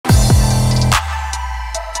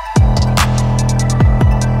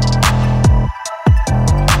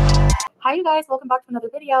Hi you guys, welcome back to another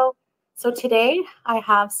video. So today I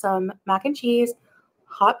have some mac and cheese,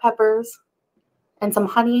 hot peppers, and some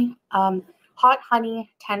honey, hot honey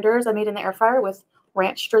tenders I made in the air fryer with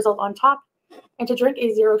ranch drizzled on top, and to drink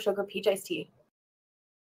a zero sugar peach iced tea.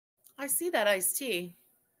 I see that iced tea.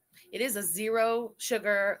 It is a zero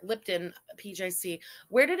sugar Lipton peach iced tea.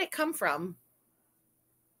 Where did it come from?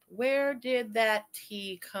 Where did that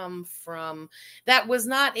tea come from? That was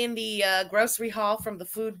not in the grocery haul from the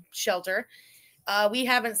food shelter. We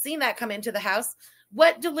haven't seen that come into the house.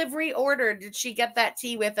 What delivery order did she get that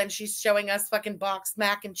tea with? And she's showing us fucking boxed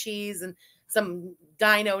mac and cheese and some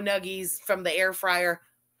dino nuggies from the air fryer.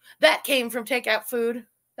 That came from takeout food.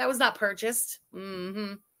 That was not purchased.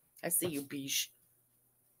 I see you, Biche.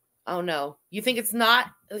 Oh no. You think it's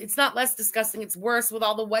not less disgusting. It's worse with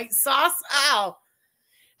all the white sauce. Ow.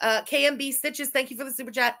 KMB Stitches, thank you for the super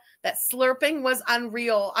chat. That slurping was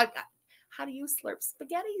unreal. How do you slurp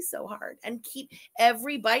spaghetti so hard and keep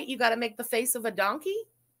every bite? You got to make the face of a donkey?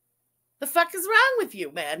 The fuck is wrong with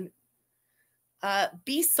you, man?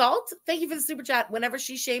 B Salt, thank you for the super chat. Whenever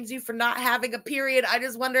she shames you for not having a period, I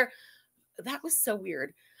just wonder, that was so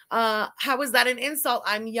weird. How is that an insult?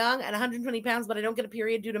 I'm young and 120 pounds, but I don't get a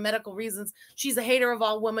period due to medical reasons. She's a hater of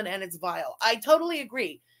all women and it's vile. I totally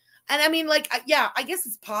agree. And I mean, like, yeah, I guess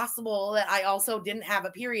it's possible that I also didn't have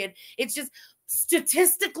a period. It's just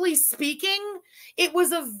statistically speaking, it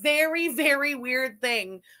was a very, very weird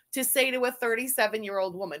thing to say to a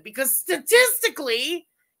 37-year-old woman, because statistically,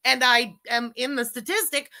 and I am in the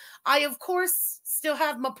statistic, I, of course, still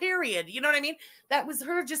have my period. You know what I mean? That was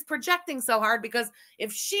her just projecting so hard, because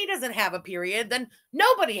if she doesn't have a period, then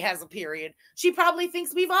nobody has a period. She probably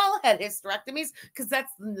thinks we've all had hysterectomies because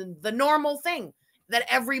that's the normal thing that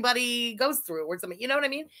everybody goes through or something. You know what I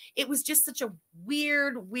mean? It was just such a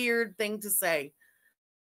weird, weird thing to say.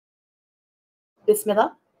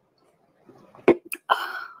 Bismillah. All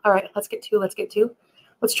right, let's get to. Let's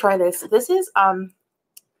try this. This is,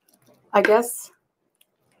 I guess,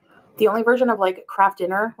 the only version of like Kraft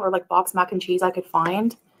Dinner or like boxed mac and cheese I could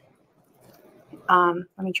find. Let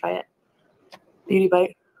me try it. Beauty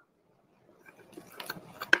bite.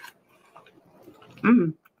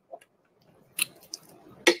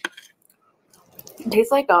 It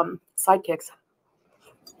tastes like Sidekicks.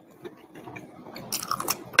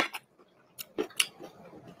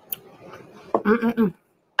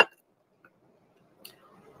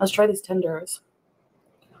 Let's try these tenders.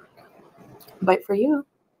 Bite for you.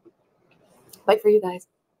 Bite for you guys.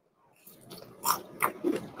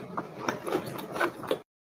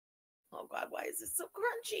 Oh God, why is this so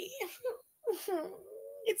crunchy?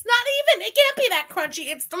 It's not even. It can't be that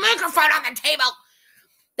crunchy. It's the microphone on the table.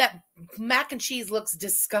 That mac and cheese looks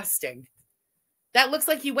disgusting. That looks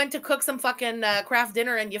like you went to cook some fucking Kraft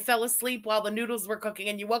Dinner and you fell asleep while the noodles were cooking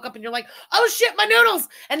and you woke up and you're like, oh shit, my noodles.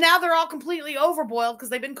 And now they're all completely overboiled because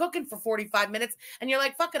they've been cooking for 45 minutes. And you're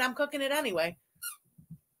like, fuck it, I'm cooking it anyway.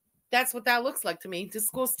 That's what that looks like to me.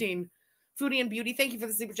 Disgusting. Foodie and Beauty, thank you for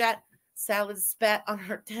the super chat. Salad spat on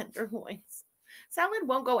her tenderloins. Salad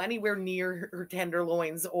won't go anywhere near her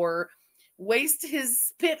tenderloins or waste his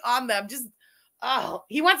spit on them. Just, oh,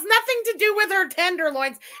 he wants nothing to do with her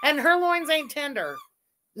tenderloins, and her loins ain't tender.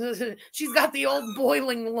 She's got the old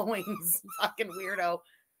boiling loins. Fucking weirdo.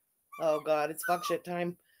 Oh, God, it's fuck shit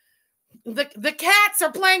time. The cats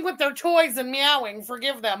are playing with their toys and meowing.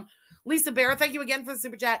 Forgive them. Lisa Bear, thank you again for the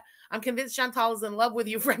super chat. I'm convinced Chantal is in love with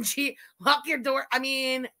you, Frenchie. Lock your door. I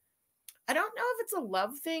mean, I don't know if it's a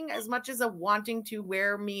love thing as much as a wanting to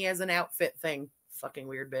wear me as an outfit thing. Fucking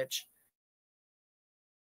weird bitch.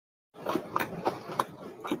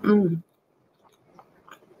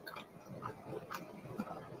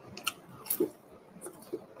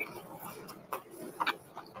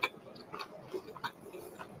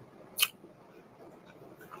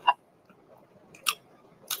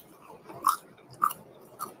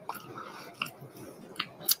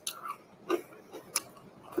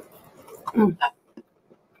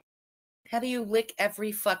 How do you lick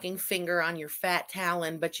every fucking finger on your fat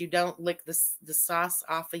talon, but you don't lick the sauce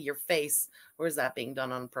off of your face? Or is that being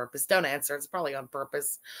done on purpose? Don't answer. It's probably on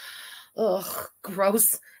purpose. Ugh,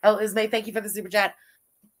 gross. El Ismay, thank you for the super chat.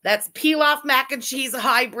 That's peel-off mac and cheese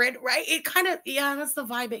hybrid, right? It kind of, yeah, that's the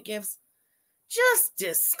vibe it gives. Just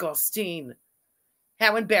disgusting.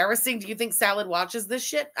 How embarrassing. Do you think Salad watches this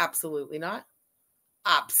shit? Absolutely not.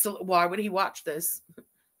 Absolutely. Why would he watch this?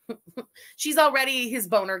 She's already his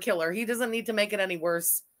boner killer. He doesn't need to make it any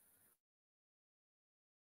worse.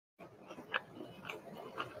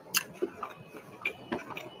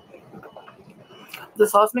 The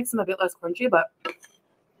sauce makes them a bit less crunchy, but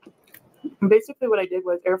basically what I did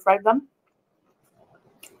was air fried them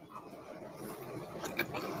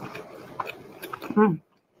Mm.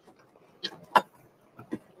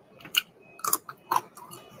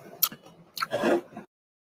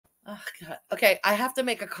 Oh, God. Okay, I have to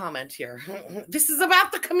make a comment here. This is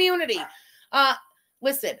about the community.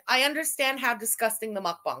 Listen, I understand how disgusting the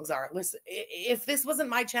mukbangs are. Listen, if this wasn't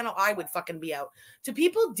my channel, I would fucking be out. To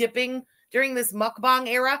people dipping during this mukbang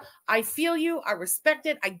era, I feel you. I respect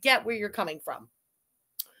it. I get where you're coming from.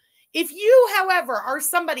 If you, however, are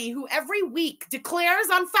somebody who every week declares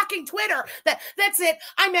on fucking Twitter that that's it,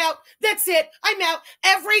 I'm out, that's it, I'm out,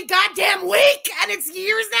 every goddamn week, and it's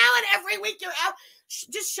years now, and every week you're out,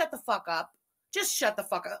 just shut the fuck up. Just shut the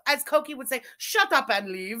fuck up. As Koki would say, shut up and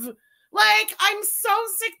leave. Like, I'm so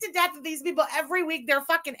sick to death of these people. Every week they're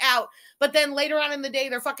fucking out, but then later on in the day,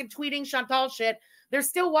 they're fucking tweeting Chantal shit. They're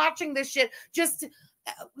still watching this shit. Just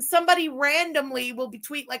somebody randomly will be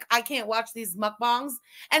tweet like, I can't watch these mukbangs,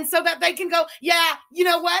 and so that they can go, yeah, you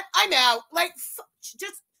know what, I'm out. Like,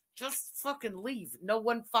 just fucking leave. No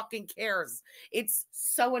one fucking cares. It's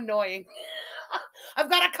so annoying. I've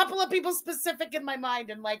got a couple of people specific in my mind,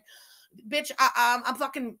 and like, bitch, I'm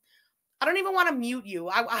fucking, I don't even want to mute you.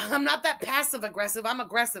 I'm not that passive aggressive. I'm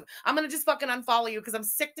aggressive. I'm going to just fucking unfollow you because I'm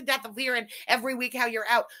sick to death of hearing every week how you're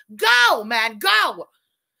out. Go, man, go.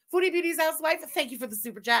 Foodie Beauty's housewife, thank you for the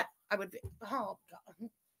super chat. I would be, oh, God.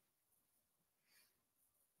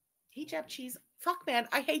 Hijab cheese. Fuck, man,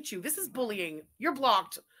 I hate you. This is bullying. You're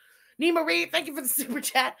blocked. Nee Marie, thank you for the super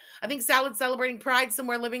chat. I think Salad's celebrating Pride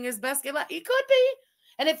somewhere, living his best. He could be.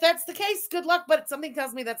 And if that's the case, good luck. But something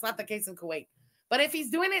tells me that's not the case in Kuwait. But if he's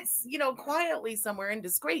doing it, you know, quietly somewhere and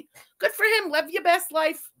discreet, good for him. Live your best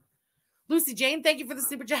life. Lucy Jane, thank you for the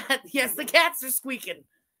super chat. Yes, the cats are squeaking.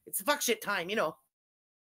 It's fuck shit time, you know.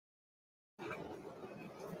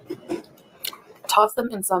 Toss them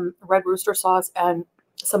in some red rooster sauce and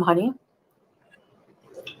some honey.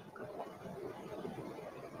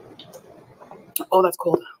 Oh, that's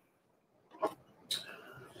cold.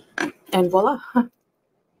 And voila.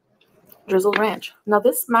 Drizzled ranch. Now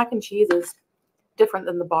this mac and cheese is different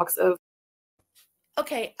than the box of.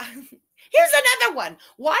 Okay, here's another one.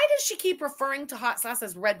 Why does she keep referring to hot sauce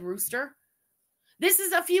as Red Rooster? This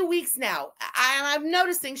is a few weeks now. I'm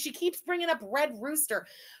noticing she keeps bringing up Red Rooster.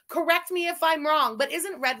 Correct me if I'm wrong, but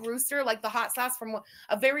isn't Red Rooster like the hot sauce from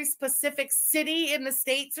a very specific city in the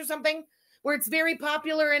States or something? Where it's very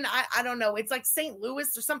popular and I don't know. It's like St.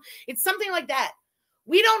 Louis or something. It's something like that.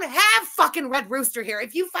 We don't have fucking Red Rooster here.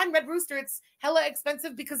 If you find Red Rooster, it's hella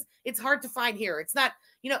expensive because it's hard to find here. It's not,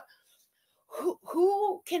 you know,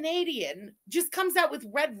 who Canadian just comes out with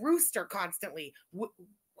Red Rooster constantly?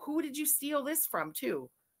 Who did you steal this from, too?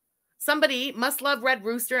 Somebody must love Red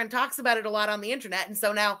Rooster and talks about it a lot on the internet, and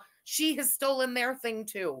so now she has stolen their thing,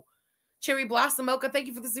 too. Cherry Blossom Mocha, thank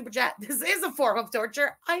you for the super chat. This is a form of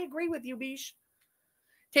torture. I agree with you, Bish.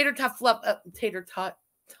 Tater Tough Fluff,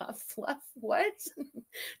 Tough Fluff, what?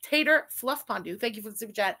 Tater Fluff Pondu, thank you for the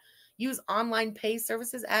super chat. Use online pay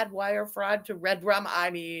services, add wire fraud to Red Rum. I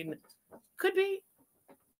mean, could be.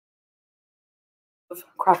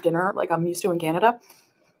 Craft dinner like I'm used to in Canada.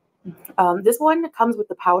 This one comes with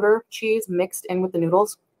the powder cheese mixed in with the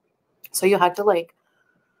noodles. So you had to like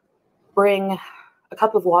bring a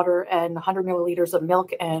cup of water and 100 milliliters of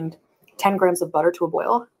milk and 10 grams of butter to a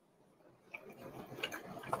boil.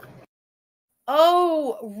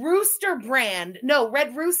 Oh, Rooster brand. No,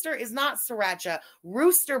 Red Rooster is not sriracha.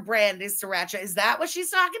 Rooster brand is sriracha. Is that what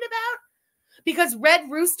she's talking about? Because Red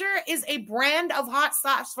Rooster is a brand of hot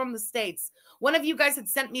sauce from the States. One of you guys had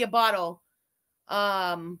sent me a bottle.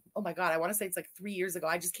 Oh my God, I want to say it's like 3 years ago.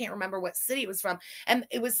 I just can't remember what city it was from. And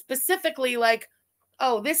it was specifically like,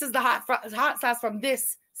 oh, this is the hot sauce from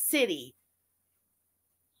this city.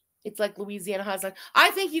 It's like Louisiana hot sauce.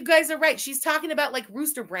 I think you guys are right. She's talking about like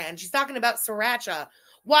Rooster brand. She's talking about sriracha.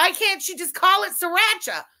 Why can't she just call it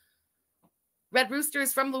sriracha? Red Rooster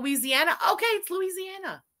is from Louisiana. Okay, it's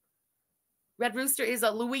Louisiana. Red Rooster is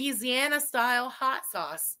a Louisiana-style hot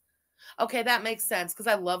sauce. Okay, that makes sense because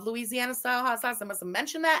I love Louisiana-style hot sauce. I must have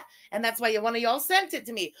mentioned that, and that's why one of y'all sent it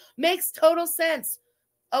to me. Makes total sense.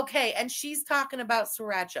 Okay, and she's talking about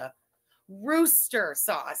sriracha. Rooster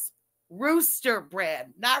sauce. Rooster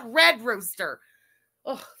brand, not Red Rooster.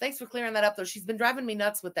 Oh, thanks for clearing that up, though. She's been driving me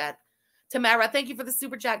nuts with that. Tamara, thank you for the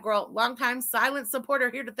super chat, girl. Longtime silent supporter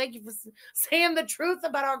here to thank you for saying the truth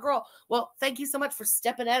about our girl. Well, thank you so much for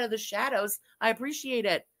stepping out of the shadows. I appreciate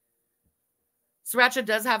it. Sriracha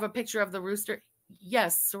does have a picture of the rooster.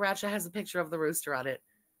 Yes, Sriracha has a picture of the rooster on it.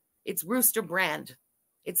 It's Rooster brand.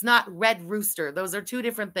 It's not Red Rooster. Those are two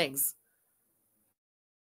different things.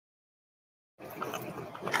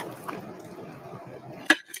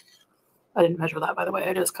 I didn't measure that, by the way.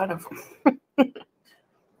 I just kind of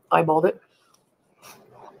eyeballed it.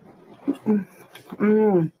 Mm.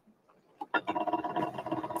 Mm.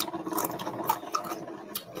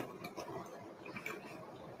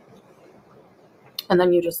 And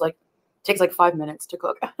then you just like, takes like 5 minutes to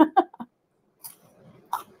cook.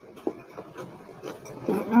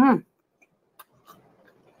 Mm.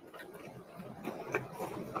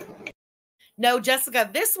 No, Jessica,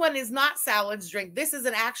 this one is not Salad's drink. This is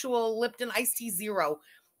an actual Lipton iced tea zero.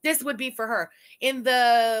 This would be for her. In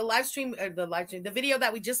the the video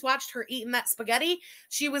that we just watched, her eating that spaghetti,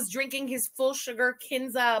 she was drinking his full sugar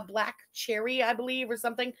Kinza black cherry, I believe, or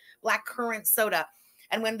something, black currant soda.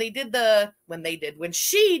 And when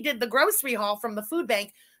she did the grocery haul from the food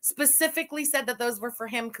bank, specifically said that those were for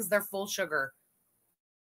him because they're full sugar.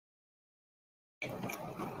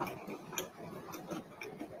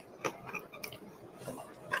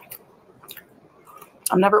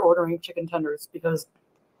 I'm never ordering chicken tenders because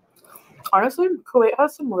honestly, Kuwait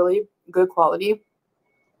has some really good quality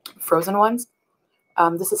frozen ones.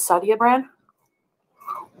 This is Sadia brand.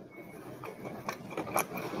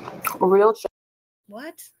 Real chicken.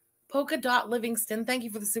 What? Polka Dot Livingston, thank you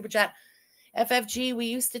for the super chat. FFG, we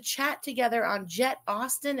used to chat together on Jet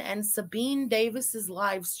Austin and Sabine Davis's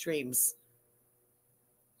live streams.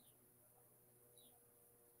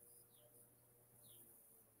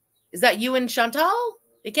 Is that you and Chantal?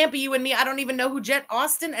 It can't be you and me. I don't even know who Jet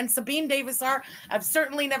Austin and Sabine Davis are. I've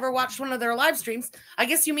certainly never watched one of their live streams. I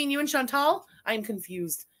guess you mean you and Chantal? I'm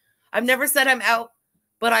confused. I've never said I'm out,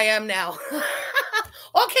 but I am now.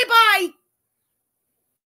 Okay, bye.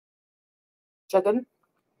 Chicken.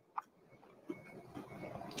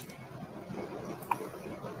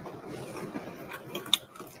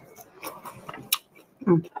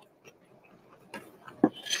 Mm.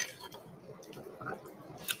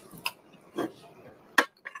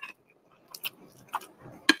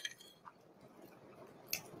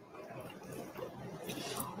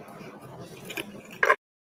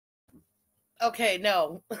 Okay,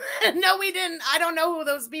 no. No, we didn't. I don't know who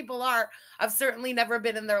those people are. I've certainly never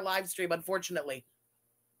been in their live stream, unfortunately.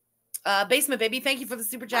 Basement Baby, thank you for the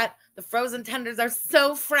super chat. The frozen tenders are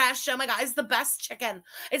so fresh. Oh my God, it's the best chicken.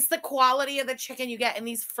 It's the quality of the chicken you get in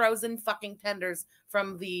these frozen fucking tenders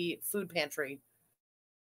from the food pantry.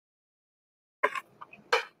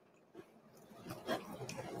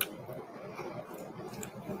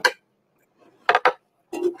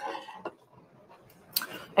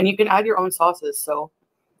 And you can add your own sauces, so.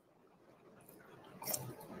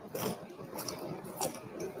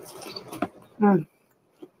 Mm.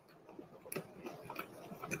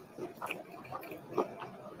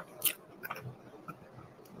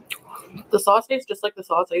 The sauce tastes just like the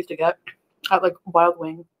sauce I used to get at like Wild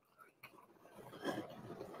Wing.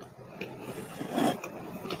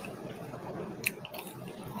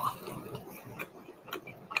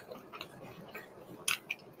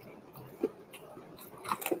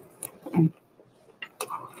 Mm.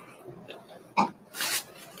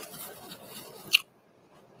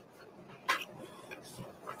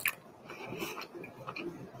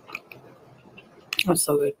 That's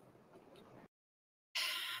so good.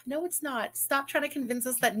 No, it's not. Stop trying to convince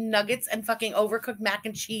us that nuggets and fucking overcooked mac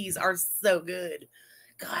and cheese are so good.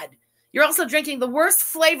 God. You're also drinking the worst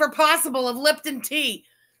flavor possible of Lipton tea.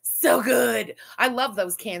 So good. I love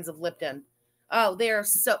those cans of Lipton. Oh, they're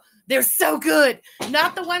so good.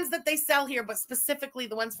 Not the ones that they sell here, but specifically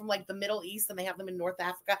the ones from like the Middle East, and they have them in North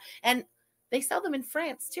Africa. And they sell them in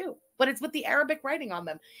France too, but it's with the Arabic writing on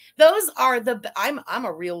them. Those are I'm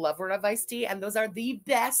a real lover of iced tea, and those are the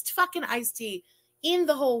best fucking iced tea in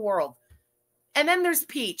the whole world. And then there's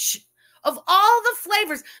peach. Of all the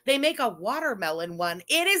flavors, they make a watermelon one.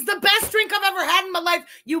 It is the best drink I've ever had in my life.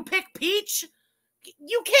 You pick peach?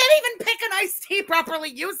 You can't even pick an iced tea properly.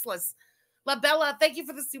 Useless. La Bella, thank you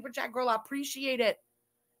for the super chat, girl. I appreciate it.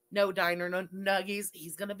 No diner, no nuggies.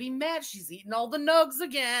 He's going to be mad. She's eating all the nugs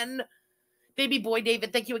again. Baby boy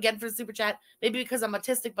David, thank you again for the super chat. Maybe because I'm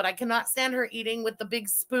autistic, but I cannot stand her eating with the big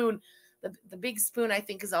spoon. The big spoon, I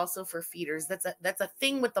think, is also for feeders. That's a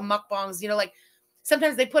thing with the mukbangs. You know, like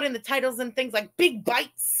sometimes they put in the titles and things like big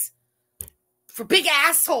bites for big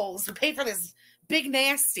assholes who pay for this big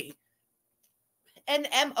nasty.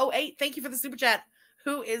 NMO8, thank you for the super chat.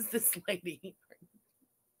 Who is this lady?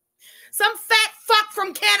 Some fat fuck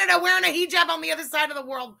from Canada wearing a hijab on the other side of the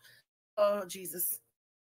world. Oh, Jesus.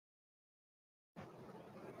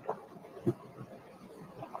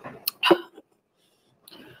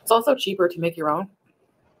 It's also cheaper to make your own.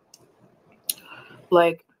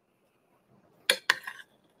 Like,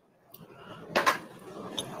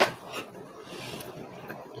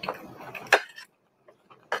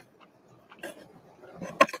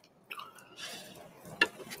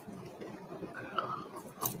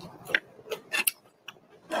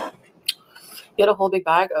 get a whole big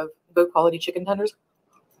bag of good quality chicken tenders.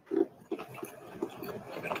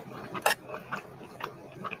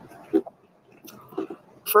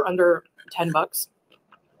 For under $10.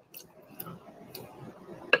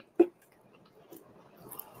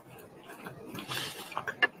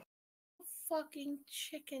 Fucking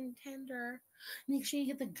chicken tender. Make sure you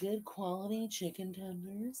get the good quality chicken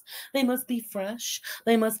tenders. They must be fresh.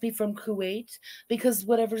 They must be from Kuwait, because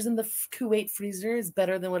whatever's in the Kuwait freezer is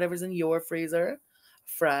better than whatever's in your freezer.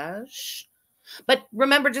 Fresh. But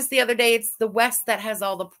remember, just the other day, it's the West that has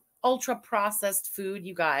all the ultra processed food,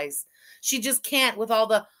 you guys. She just can't with all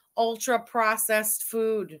the ultra processed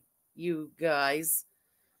food, you guys.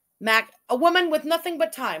 A woman with nothing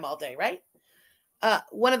but time all day, right?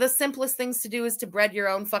 One of the simplest things to do is to bread your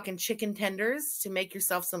own fucking chicken tenders, to make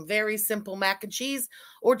yourself some very simple mac and cheese,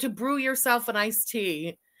 or to brew yourself an iced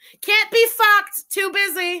tea. Can't be fucked. Too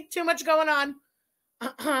busy. Too much going on.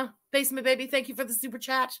 Basement Baby, thank you for the super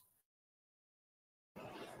chat.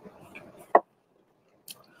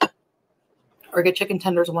 Or get chicken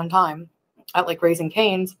tenders one time at like Raising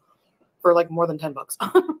Cane's for like more than $10.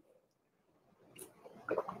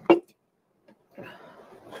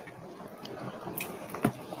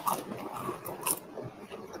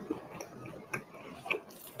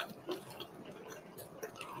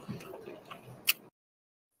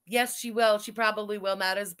 Yes, she will. She probably will.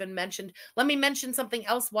 That has been mentioned. Let me mention something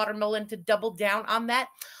else, Watermelon, to double down on that.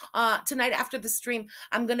 Tonight after the stream,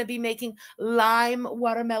 I'm going to be making lime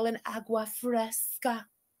watermelon agua fresca.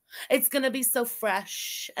 It's going to be so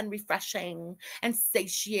fresh and refreshing and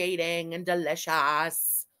satiating and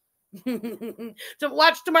delicious. To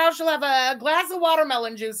watch tomorrow, she'll have a glass of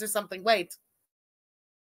watermelon juice or something. Wait.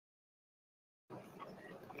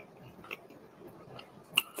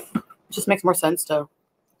 Just makes more sense to...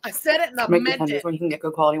 I said it and I meant it. When you can get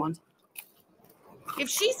good quality ones. If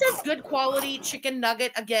she says good quality chicken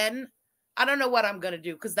nugget again, I don't know what I'm going to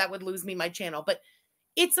do, because that would lose me my channel. But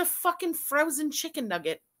it's a fucking frozen chicken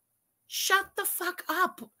nugget. Shut the fuck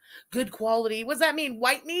up. Good quality. What does that mean?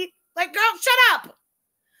 White meat? Like, girl, shut up.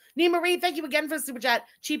 Nima Marie, thank you again for the super chat.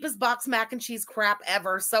 Cheapest box mac and cheese crap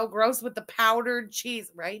ever. So gross with the powdered cheese,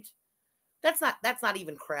 right? That's not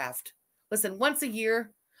even Kraft. Listen, once a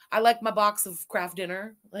year, I like my box of Kraft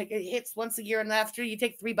dinner. Like, it hits once a year, and after you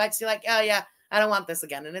take 3 bites, you're like, oh yeah, I don't want this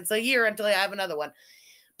again. And it's a year until I have another one.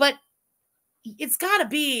 But it's got to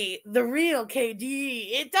be the real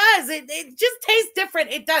KD. It does. It just tastes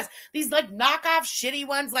different. It does. These like knockoff shitty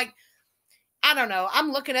ones, like, I don't know.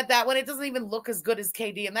 I'm looking at that one. It doesn't even look as good as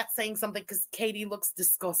KD. And that's saying something, because KD looks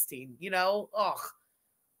disgusting, you know? Ugh.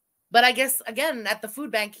 But I guess, again, at the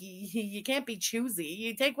food bank, you can't be choosy.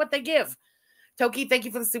 You take what they give. Toki, thank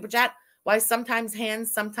you for the super chat. Why sometimes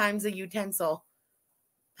hands, sometimes a utensil?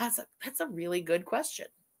 That's a really good question.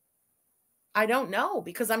 I don't know,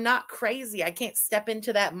 because I'm not crazy. I can't step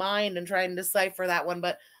into that mind and try and decipher that one,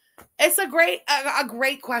 but it's a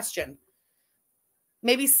great question.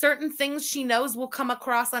 Maybe certain things she knows will come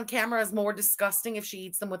across on camera as more disgusting if she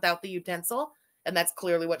eats them without the utensil, and that's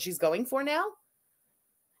clearly what she's going for now.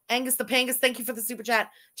 Angus the Pangus, thank you for the super chat.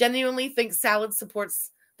 Genuinely thinks salad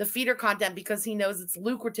supports the feeder content because he knows it's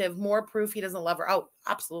lucrative. More proof he doesn't love her. Oh,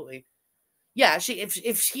 absolutely. Yeah,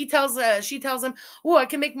 if she tells him, oh, I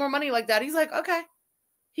can make more money like that, he's like, okay.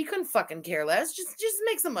 He couldn't fucking care less. Just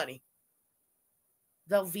make some money.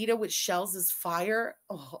 Velveeta with shells is fire.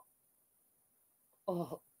 Oh,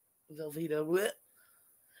 Velveeta. Bleh.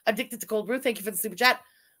 Addicted to cold brew. Thank you for the super chat.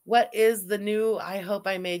 What is the new I hope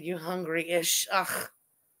I made you hungry-ish? Ugh.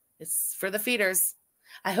 It's for the feeders.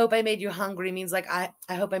 I hope I made you hungry means like I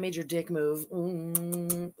hope I made your dick move.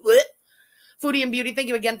 Foodie and Beauty, thank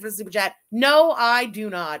you again for the super chat. No, I do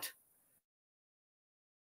not.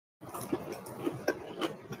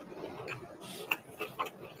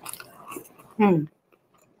 The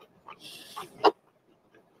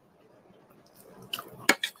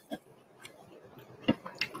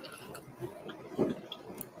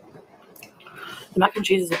mac and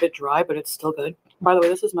cheese is a bit dry, but it's still good. By the way,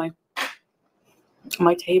 this is my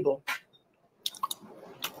table.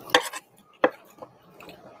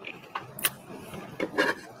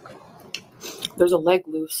 There's a leg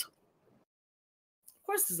loose. Of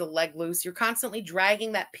course there's a leg loose. You're constantly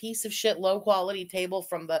dragging that piece of shit low quality table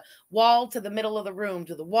from the wall to the middle of the room,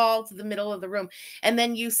 to the wall to the middle of the room. And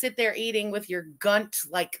then you sit there eating with your gunt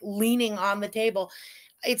like leaning on the table.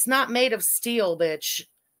 It's not made of steel, bitch.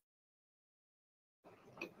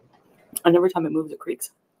 And every time it moves, it creaks.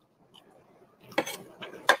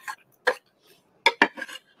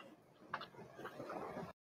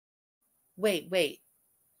 Wait.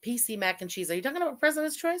 PC mac and cheese. Are you talking about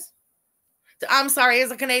President's Choice? I'm sorry,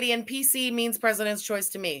 as a Canadian, PC means president's choice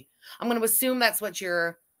to me. I'm going to assume that's what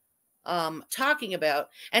you're talking about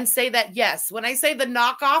and say that, yes, when I say the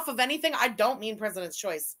knockoff of anything, I don't mean president's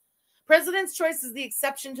choice. President's choice is the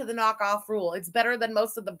exception to the knockoff rule. It's better than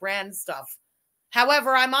most of the brand stuff.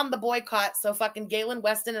 However, I'm on the boycott, so fucking Galen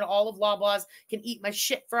Weston and all of Loblaws can eat my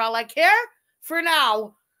shit for all I care for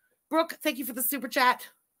now. Brooke, thank you for the super chat.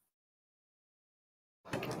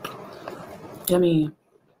 Yummy.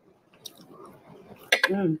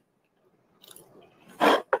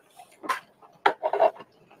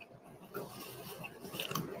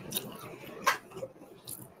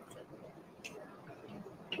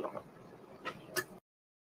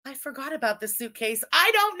 I forgot about the suitcase.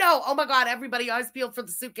 I don't know. Oh my God, everybody eyes peeled for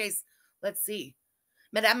the suitcase. Let's see.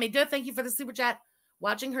 Madame Medu, thank you for the super chat.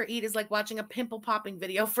 Watching her eat is like watching a pimple popping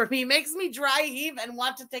video for me. Makes me dry heave and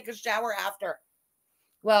want to take a shower after.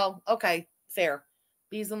 Well, okay, fair.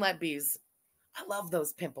 Bees and let bees. I love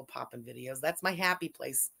those pimple popping videos. That's my happy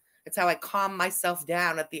place. It's how I calm myself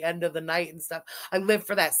down at the end of the night and stuff. I live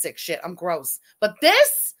for that sick shit. I'm gross. But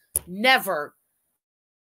this, never.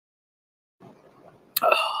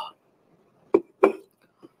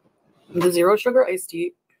 The zero sugar iced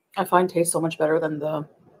tea, I find tastes so much better than the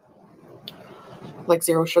like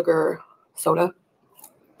zero sugar soda.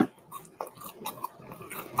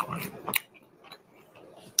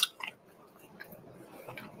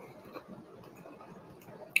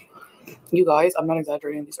 You guys, I'm not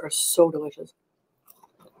exaggerating. These are so delicious.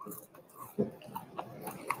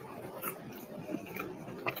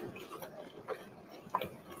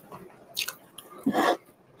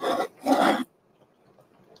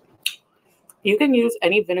 You can use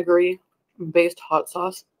any vinegary-based hot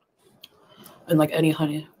sauce and like any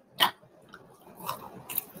honey.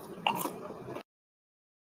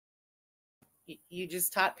 You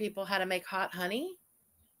just taught people how to make hot honey?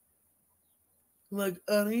 Like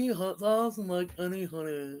any hot sauce and like any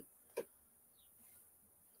honey.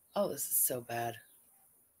 Oh, this is so bad.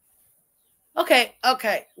 Okay.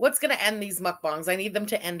 What's going to end these mukbangs? I need them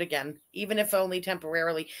to end again, even if only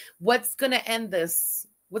temporarily. What's going to end this?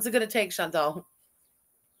 What's it going to take, Chantal?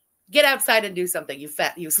 Get outside and do something, you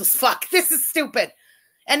fat, useless fuck. This is stupid.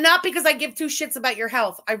 And not because I give two shits about your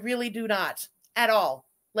health. I really do not. At all.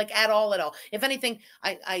 Like, at all. If anything,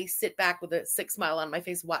 I sit back with a sick smile on my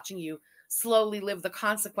face watching you slowly live the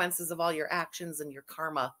consequences of all your actions and your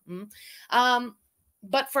karma.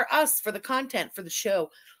 But for us, for the content, for the show,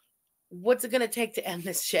 what's it going to take to end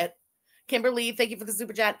this shit? Kimberly, thank you for the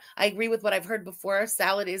super chat. I agree with what I've heard before.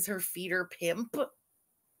 Salad is her feeder pimp.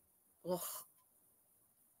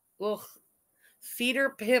 Ugh. Feeder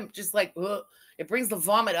pimp, just like, ugh. It brings the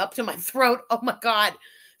vomit up to my throat. Oh my God.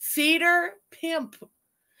 Feeder pimp.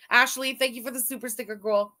 Ashley, thank you for the super sticker,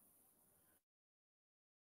 girl.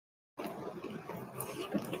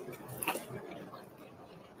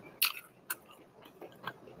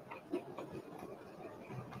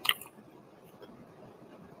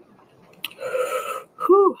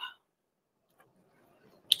 Whew.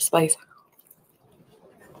 Spice.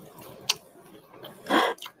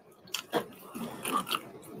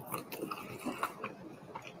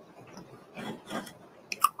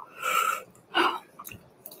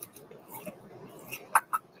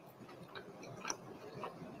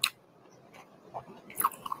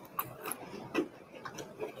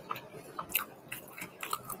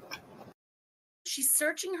 She's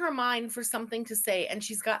searching her mind for something to say, and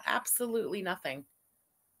she's got absolutely nothing.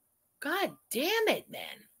 God damn it, man.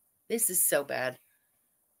 This is so bad.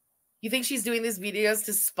 You think she's doing these videos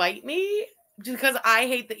to spite me? Because I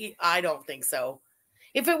hate the... I don't think so.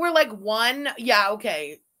 If it were like one, yeah,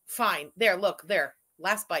 okay, fine. There, look, there.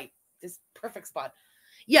 Last bite. This perfect spot.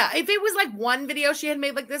 Yeah, if it was like one video she had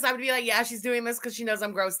made like this, I would be like, yeah, she's doing this because she knows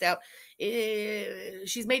I'm grossed out.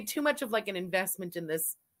 She's made too much of like an investment in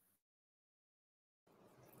this.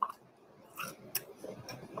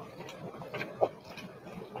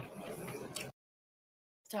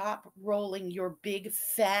 Stop rolling your big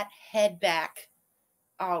fat head back.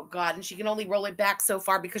 Oh, God. And she can only roll it back so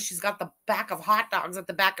far because she's got the back of hot dogs at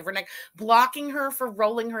the back of her neck, blocking her for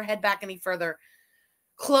rolling her head back any further.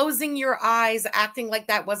 Closing your eyes, acting like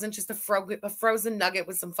that wasn't just a frozen nugget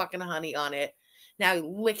with some fucking honey on it. Now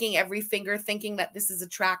licking every finger, thinking that this is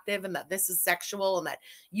attractive and that this is sexual and that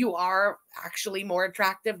you are actually more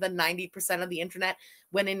attractive than 90% of the internet,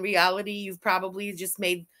 when in reality, you've probably just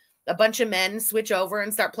made a bunch of men switch over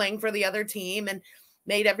and start playing for the other team and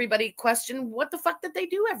made everybody question what the fuck did they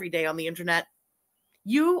do every day on the internet.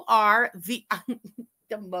 You are the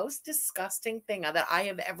most disgusting thing that I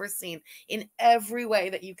have ever seen in every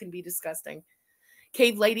way that you can be disgusting.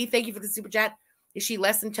 Cave Lady, thank you for the super chat. Is she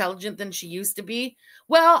less intelligent than she used to be?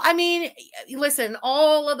 Well, I mean, listen,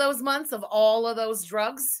 all of those months of all of those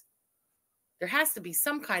drugs, there has to be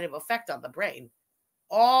some kind of effect on the brain.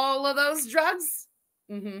 All of those drugs.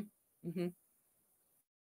 The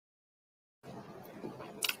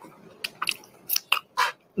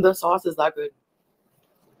sauce is that good.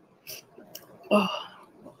 Oh.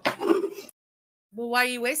 Well, why are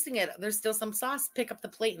you wasting it? There's still some sauce. Pick up the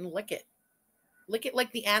plate and lick it. Lick it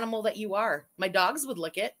like the animal that you are. My dogs would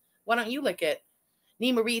lick it. Why don't you lick it?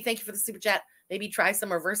 Nee Marie, thank you for the super chat. Maybe try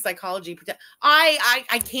some reverse psychology.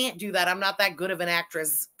 I can't do that. I'm not that good of an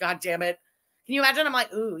actress. God damn it. Can you imagine? I'm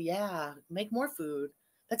like, ooh, yeah, make more food.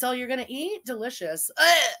 That's all you're going to eat? Delicious.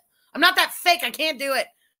 Ugh. I'm not that fake. I can't do it.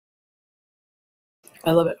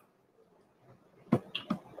 I love it.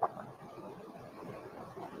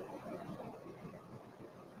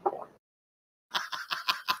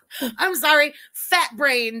 I'm sorry. Fat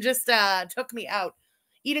brain just took me out.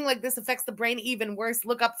 Eating like this affects the brain even worse.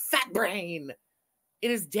 Look up fat brain.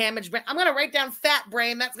 It is damaged brain. I'm going to write down fat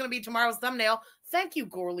brain. That's going to be tomorrow's thumbnail. Thank you,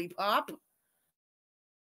 Gorly Pop.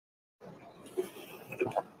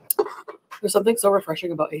 There's something so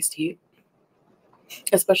refreshing about iced tea,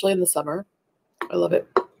 especially in the summer. I love it.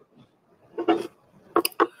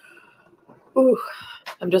 Ooh,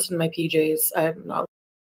 I'm just in my PJs. I'm not.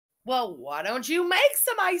 Well, why don't you make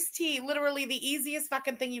some iced tea? Literally the easiest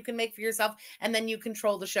fucking thing you can make for yourself. And then you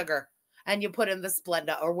control the sugar and you put in the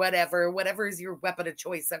Splenda or whatever is your weapon of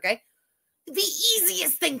choice. Okay. The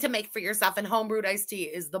easiest thing to make for yourself and homebrewed iced tea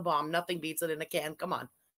is the bomb. Nothing beats it in a can. Come on.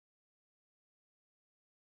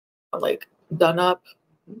 Like done up,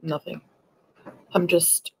 nothing. I'm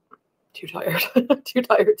just too tired. Too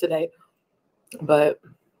tired today. But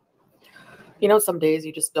you know, some days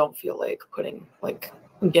you just don't feel like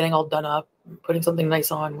getting all done up, putting something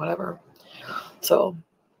nice on, whatever. So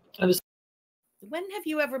I just. When have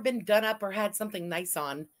you ever been done up or had something nice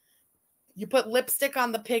on? You put lipstick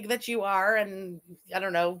on the pig that you are and, I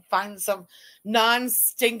don't know, find some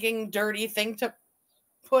non-stinking dirty thing to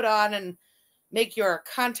put on and make your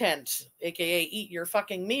content, aka eat your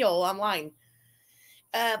fucking meal online.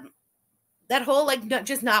 That whole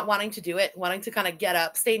just not wanting to do it, wanting to kind of get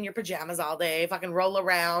up, stay in your pajamas all day, fucking roll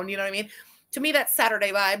around, you know what I mean? To me, that's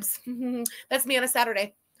Saturday vibes. That's me on a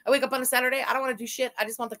Saturday. I wake up on a Saturday. I don't want to do shit. I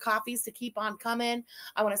just want the coffees to keep on coming.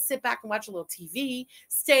 I want to sit back and watch a little TV,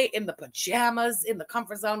 stay in the pajamas, in the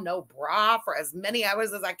comfort zone, no bra for as many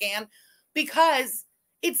hours as I can, because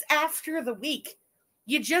it's after the week.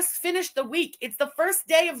 You just finished the week. It's the first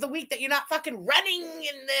day of the week that you're not fucking running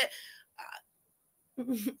in the...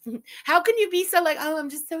 How can you be so like, oh, I'm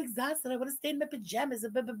just so exhausted. I want to stay in my pajamas.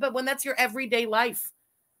 But when that's your everyday life.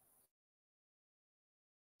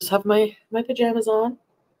 Just have my pajamas on,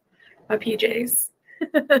 my PJs,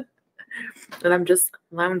 and I'm just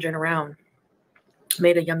lounging around.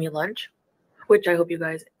 Made a yummy lunch, which I hope you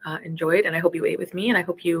guys enjoyed, and I hope you ate with me, and I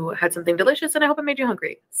hope you had something delicious, and I hope it made you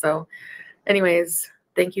hungry. So anyways,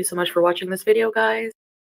 thank you so much for watching this video, guys.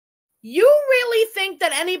 You really think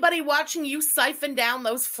that anybody watching you siphon down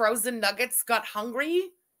those frozen nuggets got hungry?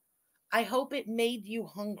 I hope it made you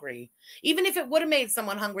hungry. Even if it would have made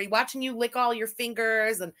someone hungry, watching you lick all your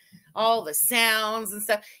fingers and all the sounds and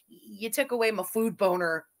stuff, you took away my food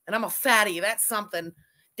boner, and I'm a fatty. That's something.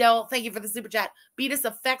 Del, thank you for the super chat. Beatus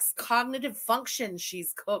affects cognitive function.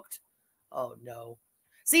 She's cooked. Oh, no.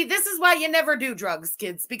 See, this is why you never do drugs,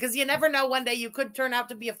 kids, because you never know. One day you could turn out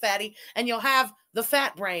to be a fatty and you'll have the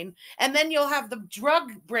fat brain, and then you'll have the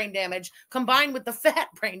drug brain damage combined with the fat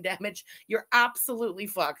brain damage. You're absolutely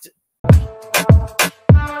fucked.